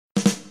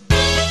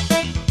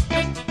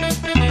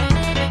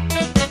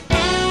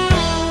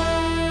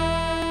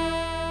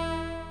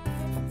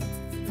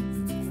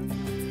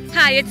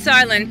Hi, it's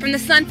Arlen from the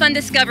SunFun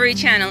Discovery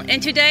Channel,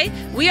 and today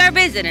we are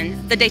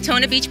visiting the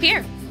Daytona Beach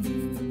Pier.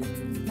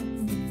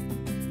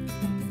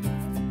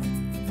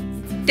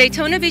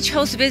 Daytona Beach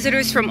hosts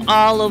visitors from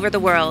all over the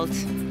world,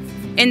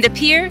 and the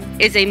pier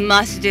is a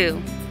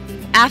must-do.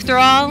 After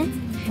all,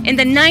 in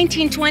the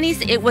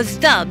 1920s it was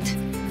dubbed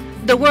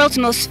the world's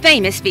most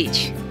famous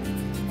beach.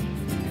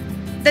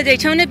 The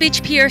Daytona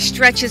Beach Pier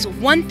stretches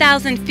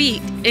 1,000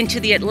 feet into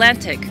the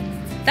Atlantic.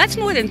 That's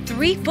more than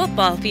 3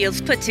 football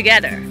fields put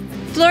together.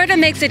 Florida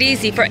makes it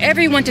easy for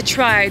everyone to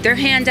try their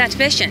hand at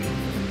fishing.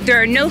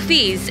 There are no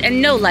fees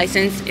and no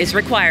license is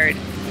required.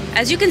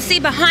 As you can see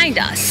behind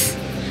us,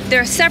 there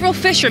are several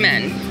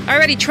fishermen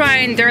already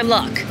trying their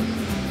luck.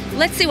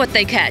 Let's see what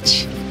they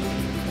catch.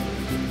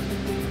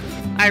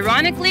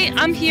 Ironically,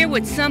 I'm here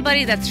with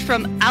somebody that's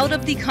from out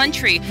of the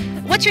country.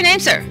 What's your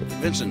name, sir?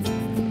 Vincent.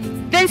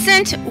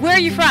 Vincent, where are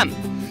you from?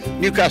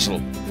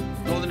 Newcastle,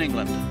 Northern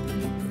England.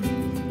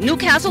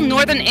 Newcastle,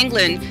 Northern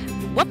England.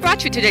 What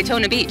brought you to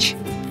Daytona Beach?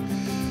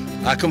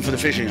 I come for the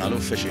fishing. I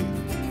love fishing.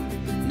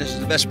 And this is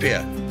the best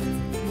pier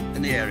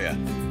in the area,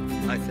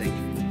 I think.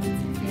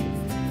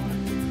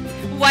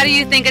 Why do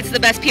you think it's the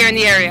best pier in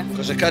the area?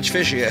 Because I catch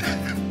fish here.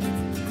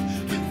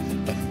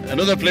 In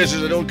other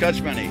places I don't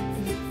catch many.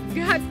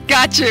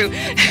 Got you.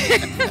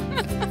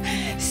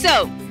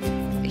 So,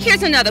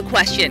 here's another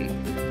question.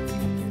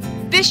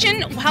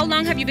 Fishing, how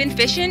long have you been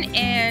fishing?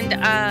 And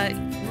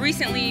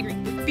recently,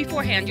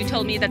 beforehand, you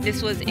told me that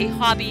this was a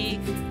hobby,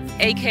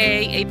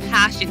 aka a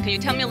passion. Can you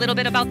tell me a little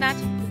bit about that?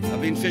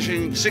 I've been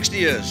fishing 60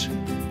 years.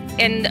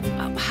 And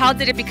how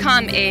did it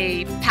become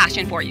a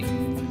passion for you?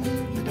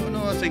 I don't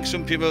know. I think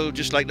some people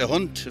just like to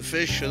hunt, to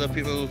fish. Other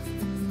people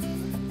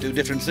do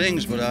different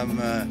things. But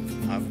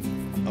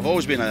I've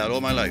always been like that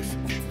all my life.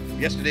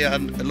 Yesterday I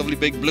had a lovely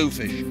big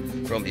bluefish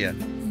from here.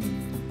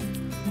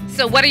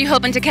 So what are you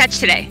hoping to catch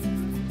today?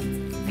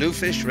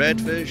 Bluefish,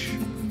 redfish,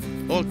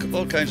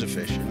 all kinds of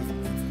fish. You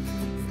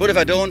know? But if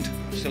I don't,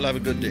 I'll still have a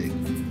good day.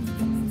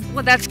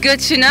 Well, that's good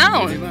to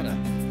know. Doesn't matter.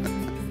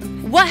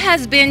 What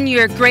has been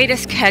your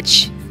greatest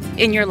catch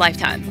in your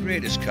lifetime?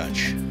 Greatest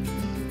catch?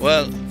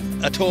 Well,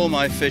 at home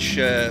I fish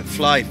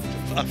fly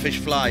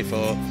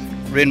for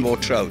rainbow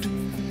trout.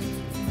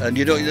 And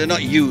they're not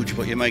huge,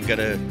 but you might get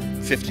a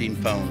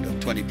 15-pound or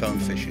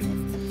 20-pound fish, you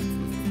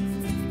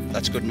know.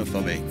 That's good enough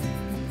for me.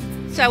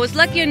 So I was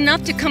lucky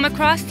enough to come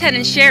across Ted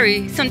and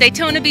Sherry, some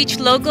Daytona Beach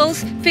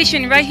locals,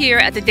 fishing right here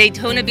at the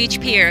Daytona Beach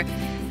Pier.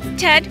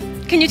 Ted,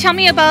 can you tell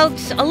me a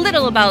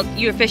little about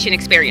your fishing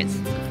experience?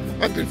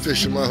 I've been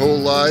fishing my whole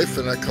life,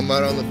 and I come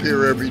out on the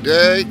pier every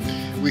day.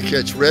 We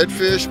catch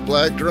redfish,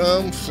 black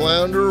drum,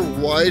 flounder,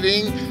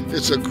 whiting.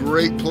 It's a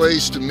great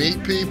place to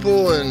meet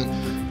people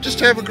and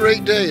just have a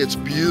great day. It's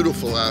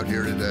beautiful out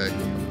here today.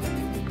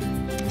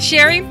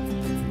 Sherry,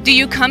 do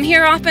you come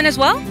here often as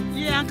well?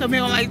 Yeah, I come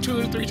here like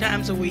 2 or 3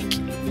 times a week,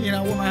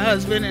 with my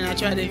husband, and I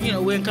try to,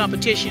 we're in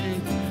competition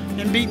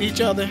and beating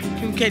each other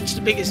who catch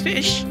the biggest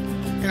fish,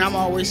 and I'm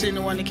always the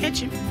one to catch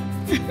him.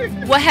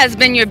 What has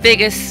been your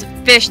biggest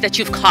fish that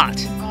you've caught?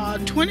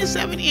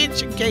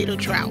 27-inch gator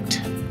trout.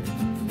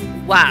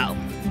 Wow.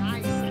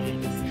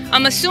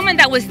 I'm assuming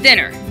that was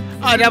dinner.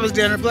 Oh, that was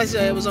dinner. Plus,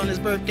 it was on his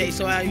birthday,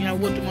 so I,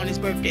 whooped him on his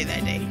birthday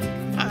that day.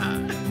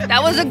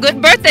 That was a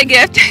good birthday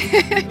gift.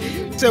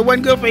 So it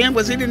wasn't good for him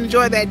because he didn't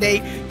enjoy that day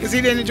because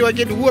he didn't enjoy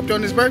getting whooped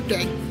on his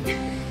birthday.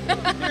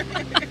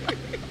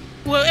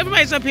 Well,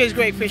 everybody's up here is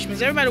great fishermen.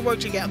 Everybody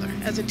works together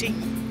as a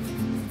team.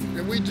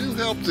 And we do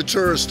help the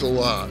tourists a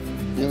lot.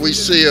 When we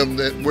see them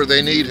where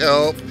they need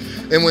help,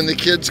 and when the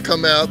kids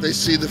come out, they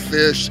see the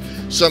fish.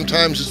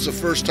 Sometimes it's the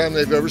first time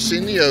they've ever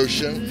seen the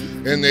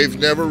ocean, and they've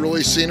never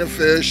really seen a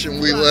fish,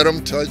 and we let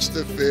them touch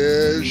the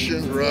fish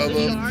and rub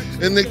them,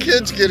 and the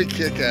kids get a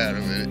kick out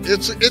of it.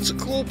 It's a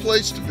cool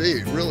place to be.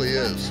 It really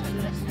is.